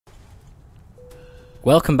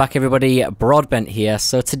Welcome back everybody, Broadbent here.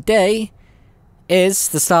 So today is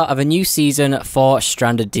the start of a new season for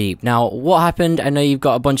Stranded Deep. Now, what happened? I know you've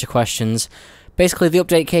got a bunch of questions. Basically, the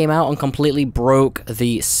update came out and completely broke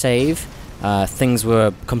the save. Things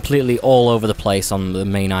were completely all over the place on the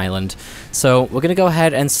main island. So we're going to go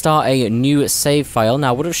ahead and start a new save file. Now,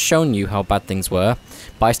 I would have shown you how bad things were,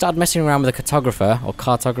 but I started messing around with the cartographer, or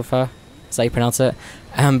cartographer, is that how you pronounce it?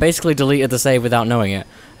 And basically deleted the save without knowing it.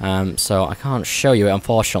 So I can't show you it,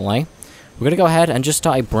 unfortunately. We're going to go ahead and just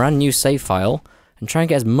start a brand new save file and try and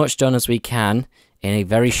get as much done as we can in a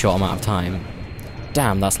very short amount of time.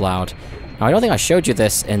 Damn, that's loud. Now, I don't think I showed you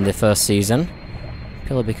this in the first season,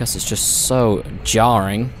 purely because it's just so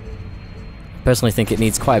jarring. I personally think it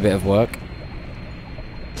needs quite a bit of work.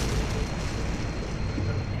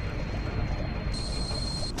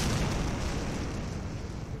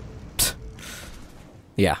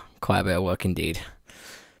 Yeah, quite a bit of work indeed.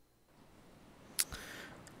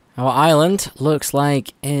 Our island looks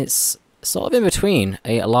like it's sort of in between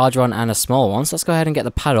a large one and a small one, so let's go ahead and get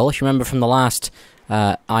the paddle. If you remember from the last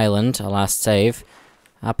island, our last save,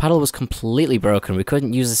 our paddle was completely broken. We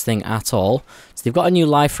couldn't use this thing at all. So they've got a new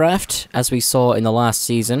life raft, as we saw in the last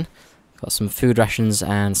season. Got some food rations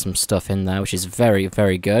and some stuff in there, which is very,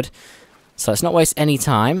 very good. So let's not waste any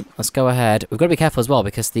time. Let's go ahead. We've got to be careful as well,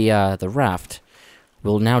 because the raft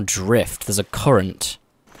will now drift. There's a current.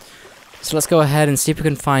 So let's go ahead and see if we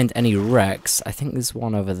can find any wrecks. I think there's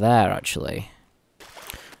one over there, actually.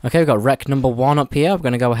 Okay, we've got wreck number 1 up here. We're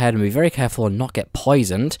going to go ahead and be very careful and not get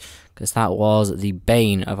poisoned, because that was the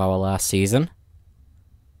bane of our last season.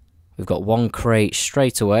 We've got one crate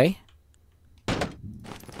straight away.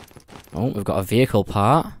 Oh, we've got a vehicle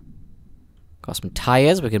part. Got some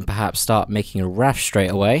tyres. We can perhaps start making a raft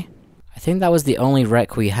straight away. I think that was the only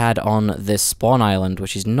wreck we had on this spawn island,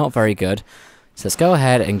 which is not very good. So let's go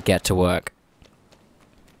ahead and get to work.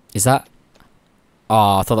 Is that...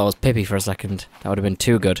 Oh, I thought that was Pippi for a second. That would have been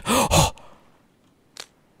too good.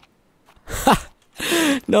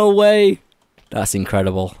 No way! That's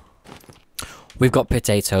incredible. We've got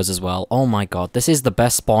potatoes as well. Oh my god, this is the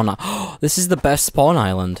best spawn... This is the best spawn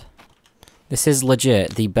island. This is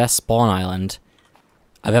legit the best spawn island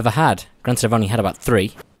I've ever had. Granted, I've only had about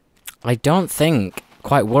 3. I don't think,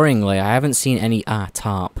 quite worryingly, I haven't seen any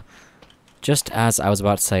tarp. Just as I was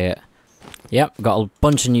about to say it. Yep, got a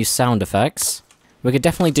bunch of new sound effects. We could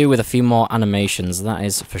definitely do with a few more animations, that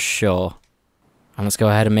is for sure. And let's go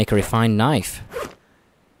ahead and make a refined knife.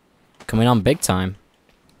 Coming on big time.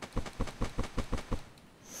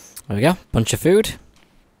 There we go, bunch of food.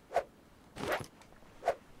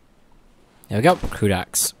 There we go, crude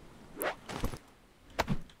axe.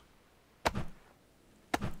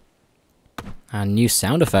 And new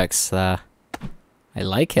sound effects there. I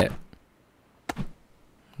like it.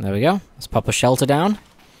 There we go. Let's pop a shelter down.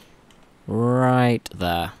 Right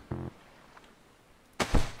there.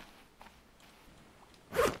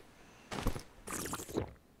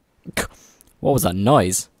 What was that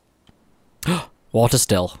noise? Water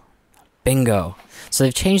still. Bingo. So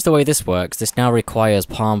they've changed the way this works. This now requires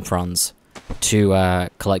palm fronds to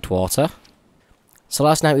collect water. So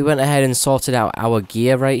last night we went ahead and sorted out our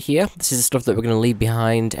gear right here. This is the stuff that we're going to leave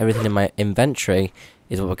behind. Everything in my inventory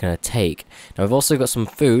is what we're going to take. Now we've also got some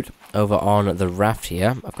food over on the raft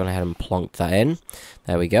here. I've gone ahead and plonked that in.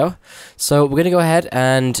 There we go. So we're going to go ahead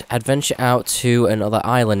and adventure out to another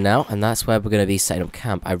island now, and that's where we're going to be setting up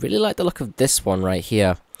camp. I really like the look of this one right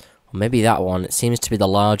here. Or maybe that one. It seems to be the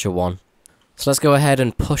larger one. So let's go ahead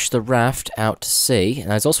and push the raft out to sea.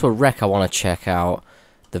 And there's also a wreck I want to check out.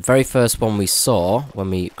 The very first one we saw when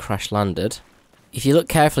we crash landed. If you look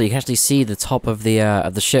carefully, you can actually see the top of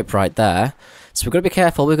the ship right there. So we've got to be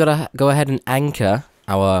careful. We've got to go ahead and anchor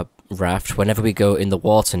our raft whenever we go in the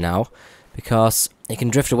water now, because it can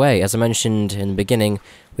drift away. As I mentioned in the beginning,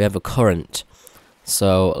 we have a current.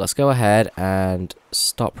 So let's go ahead and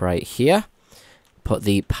stop right here. Put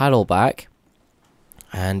the paddle back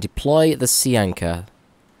and deploy the sea anchor. I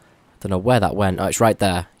don't know where that went. Oh, it's right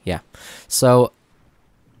there. Yeah. So...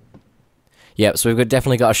 Yep, so we've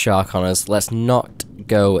definitely got a shark on us. Let's not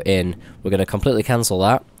go in. We're going to completely cancel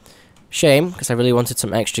that. Shame, because I really wanted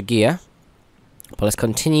some extra gear. But let's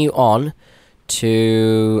continue on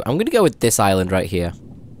to... I'm going to go with this island right here.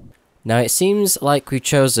 Now, it seems like we've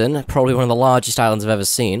chosen probably one of the largest islands I've ever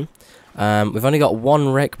seen. We've only got one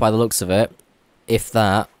wreck by the looks of it, if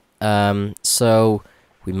that. So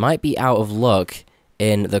we might be out of luck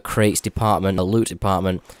in the crates department, the loot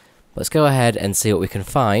department. Let's go ahead and see what we can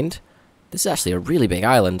find. This is actually a really big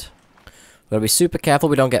island. We've got to be super careful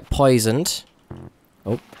we don't get poisoned.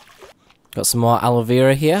 Oh. Got some more aloe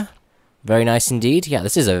vera here. Very nice indeed. Yeah,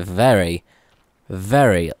 this is a very,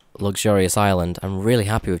 very luxurious island. I'm really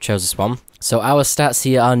happy we've chose this one. So our stats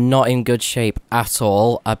here are not in good shape at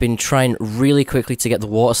all. I've been trying really quickly to get the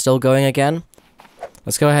water still going again.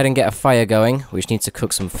 Let's go ahead and get a fire going. We just need to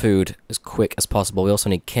cook some food as quick as possible. We also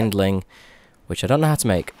need kindling, which I don't know how to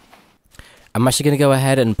make. I'm actually going to go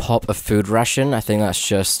ahead and pop a food ration. I think that's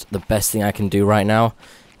just the best thing I can do right now.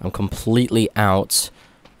 I'm completely out,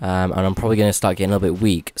 and I'm probably going to start getting a little bit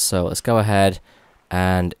weak. So let's go ahead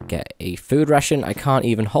and get a food ration. I can't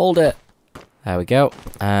even hold it. There we go.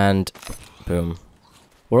 And boom.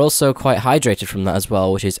 We're also quite hydrated from that as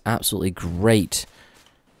well, which is absolutely great.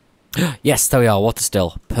 Yes, there we are. Water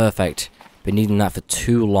still. Perfect. Been needing that for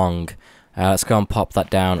too long. Let's go and pop that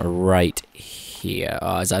down right here.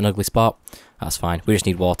 Oh, is that an ugly spot? That's fine. We just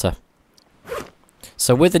need water.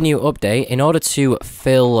 So with the new update, in order to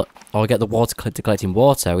fill or get the water to collecting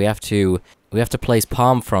water, we have to place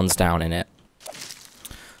palm fronds down in it.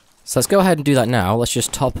 So let's go ahead and do that now. Let's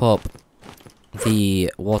just top up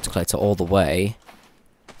the water collector all the way.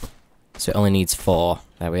 So it only needs 4.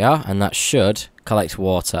 There we are, and that should collect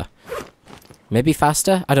water. Maybe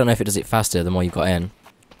faster? I don't know if it does it faster the more you've got in.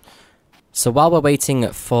 So while we're waiting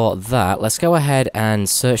for that, let's go ahead and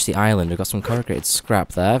search the island. We've got some corrugated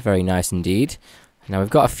scrap there. Very nice indeed. Now we've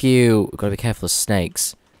got a few... We've got to be careful of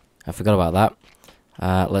snakes. I forgot about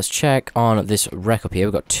that. Let's check on this wreck up here.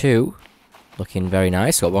 We've got 2. Looking very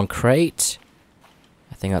nice. Got 1 crate.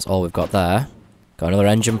 I think that's all we've got there. Got another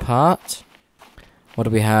engine part. What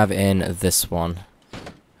do we have in this one?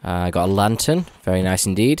 Got a lantern. Very nice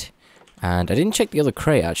indeed. And I didn't check the other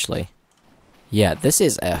crate, actually. Yeah, this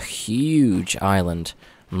is a huge island.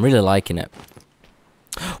 I'm really liking it.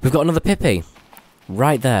 We've got another Pippi.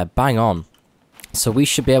 Right there, bang on. So we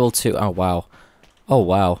should be able to... Oh, wow. Oh,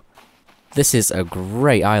 wow. This is a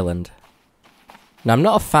great island. Now, I'm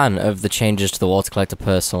not a fan of the changes to the water collector,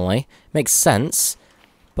 personally. Makes sense,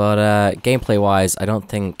 but gameplay-wise, I don't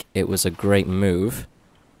think it was a great move.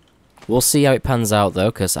 We'll see how it pans out,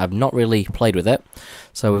 though, because I've not really played with it.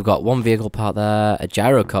 So we've got 1 vehicle part there, a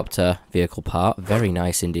gyrocopter vehicle part. Very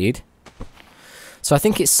nice indeed. So I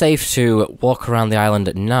think it's safe to walk around the island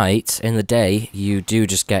at night. In the day, you do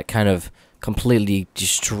just get kind of completely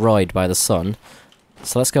destroyed by the sun.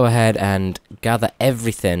 So let's go ahead and gather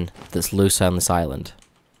everything that's loose on this island.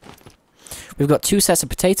 We've got 2 sets of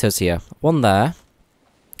potatoes here. 1 there,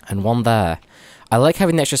 and 1 there. I like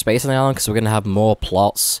having the extra space on the island because we're going to have more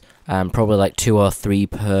plots. Probably like 2 or 3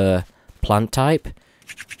 per plant type.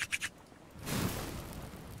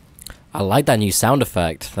 I like that new sound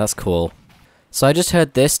effect. That's cool. So I just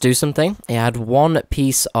heard this do something. It had 1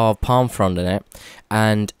 piece of palm frond in it,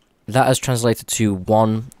 and that has translated to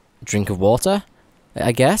 1 drink of water,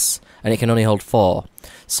 I guess, and it can only hold 4.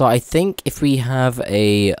 So I think if we have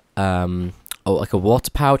a like a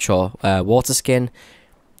water pouch or water skin,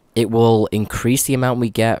 it will increase the amount we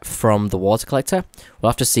get from the water collector. We'll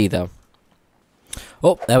have to see, though.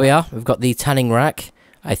 Oh, there we are. We've got the tanning rack.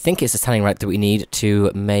 I think it's the tanning rack that we need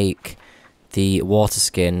to make the water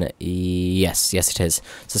skin. Yes, it is.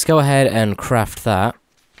 So let's go ahead and craft that.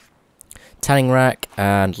 Tanning rack,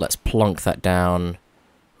 and let's plonk that down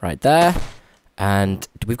right there. And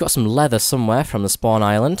we've got some leather somewhere from the spawn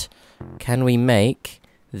island. Can we make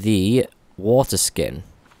the water skin?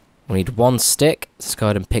 We need 1 stick. Let's go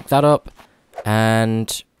ahead and pick that up.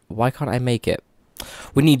 And why can't I make it?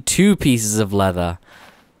 We need 2 pieces of leather.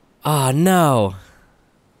 Ah, no.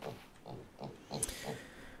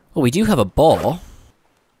 Well, we do have a boar.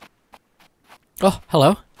 Oh,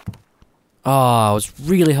 hello. Oh, I was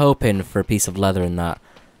really hoping for a piece of leather in that.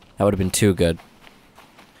 That would have been too good.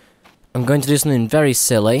 I'm going to do something very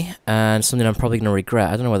silly, and something I'm probably going to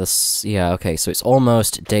regret. I don't know whether... Yeah, okay, so it's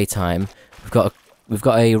almost daytime. We've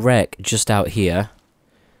got a wreck just out here.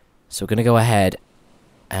 So we're going to go ahead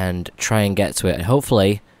and try and get to it. And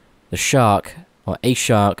hopefully, the shark, or a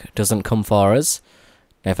shark, doesn't come for us.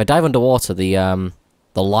 Now, if I dive underwater, the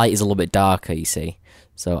light is a little bit darker, you see.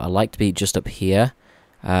 So I like to be just up here.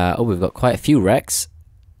 Oh, we've got quite a few wrecks.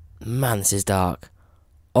 Man, this is dark.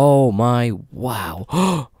 Oh my,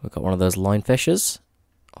 wow. We've got one of those lionfishers.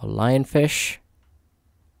 Or lionfish.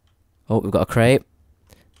 Oh, we've got a crate.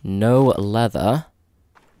 No leather.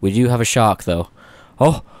 We do have a shark, though.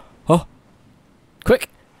 Oh! Oh! Quick!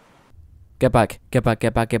 Get back. Get back,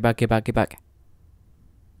 get back, get back, get back, get back.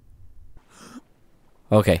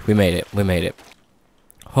 Okay, we made it. We made it.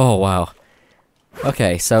 Oh, wow.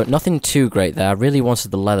 Okay, so nothing too great there. I really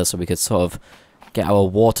wanted the leather so we could sort of get our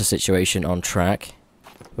water situation on track.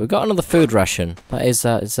 We've got another food ration. That is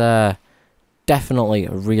definitely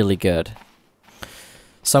really good.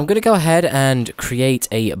 So I'm going to go ahead and create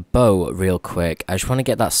a bow real quick. I just want to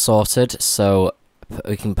get that sorted so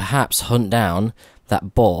we can perhaps hunt down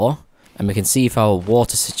that boar, and we can see if our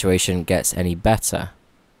water situation gets any better.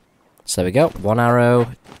 So there we go. 1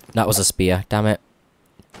 arrow. That was a spear. Damn it.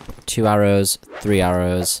 2 arrows. 3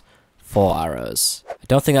 arrows. 4 arrows. I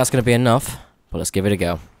don't think that's going to be enough, but let's give it a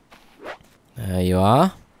go. There you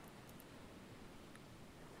are.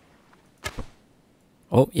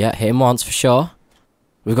 Oh, yeah, hit him once for sure.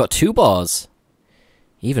 We've got 2 boars.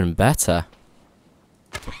 Even better.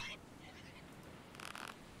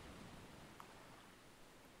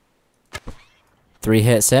 Three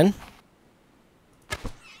hits in.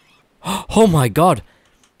 Oh my god!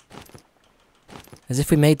 As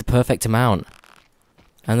if we made the perfect amount.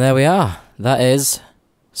 And there we are. That is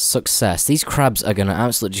success. These crabs are going to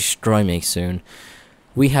absolutely destroy me soon.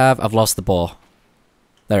 I've lost the boar.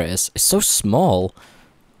 There it is. It's so small.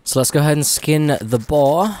 So let's go ahead and skin the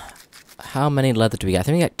boar. How many leather do we get? I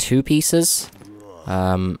think we get 2 pieces.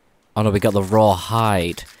 Oh no, we got the raw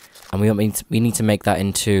hide. And we need to make that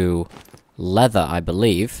into leather, I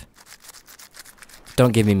believe.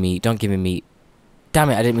 Don't give me meat. Don't give me meat. Damn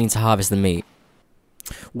it, I didn't mean to harvest the meat.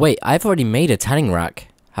 Wait, I've already made a tanning rack,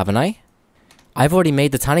 haven't I? I've already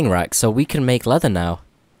made the tanning rack, so we can make leather now.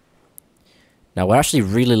 Now, we're actually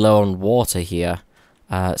really low on water here.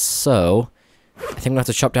 So, I think we're going to have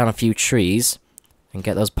to chop down a few trees and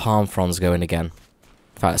get those palm fronds going again.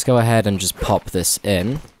 In fact, let's go ahead and just pop this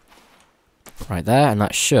in. Right there, and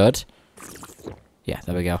that should... Yeah,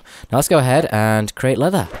 there we go. Now let's go ahead and create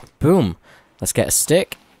leather. Boom. Let's get a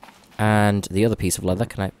stick and the other piece of leather.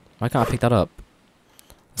 Why can't I pick that up?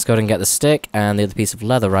 Let's go ahead and get the stick and the other piece of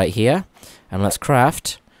leather right here. And let's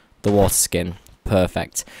craft the water skin.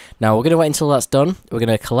 Perfect. Now we're going to wait until that's done. We're going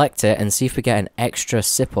to collect it and see if we get an extra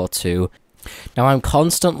sip or 2. Now I'm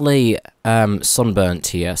constantly sunburnt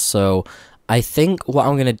here, so I think what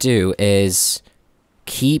I'm going to do is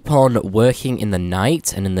keep on working in the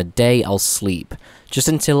night, and in the day I'll sleep. Just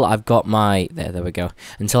until I've got my... There we go.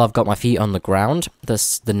 Until I've got my feet on the ground.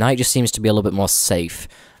 The night just seems to be a little bit more safe.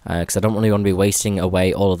 Because I don't really want to be wasting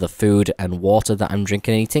away all of the food and water that I'm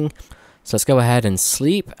drinking and eating. So let's go ahead and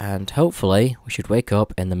sleep, and hopefully we should wake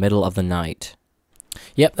up in the middle of the night.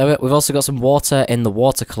 Yep, we've also got some water in the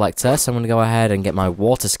water collector, so I'm going to go ahead and get my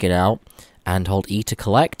water skin out and hold E to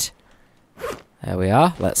collect. There we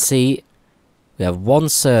are. Let's see. We have 1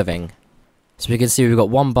 serving. So we can see we've got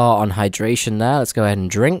 1 bar on hydration there. Let's go ahead and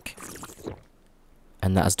drink.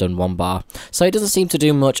 And that has done 1 bar. So it doesn't seem to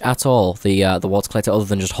do much at all, the water collector, other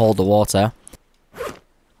than just hold the water.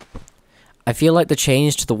 I feel like the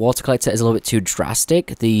change to the water collector is a little bit too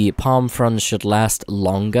drastic. The palm fronds should last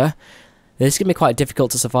longer. This is going to be quite difficult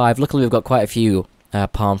to survive. Luckily, we've got quite a few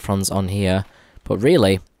palm fronds on here. But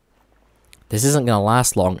really, this isn't going to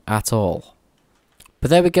last long at all. But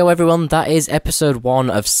there we go, everyone. That is episode 1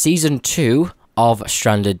 of season 2 of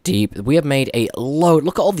Stranded Deep. We have made a load.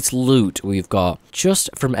 Look at all this loot we've got just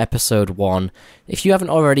from episode 1. If you haven't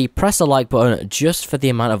already, press the like button just for the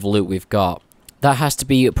amount of loot we've got. That has to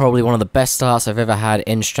be probably one of the best starts I've ever had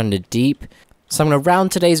in Stranded Deep. So I'm going to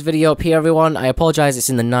round today's video up here, everyone. I apologise, it's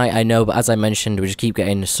in the night, I know, but as I mentioned, we just keep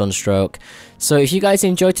getting sunstroke. So if you guys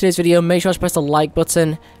enjoyed today's video, make sure to press the like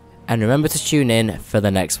button, and remember to tune in for the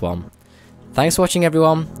next one. Thanks for watching,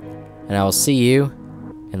 everyone, and I will see you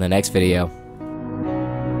in the next video.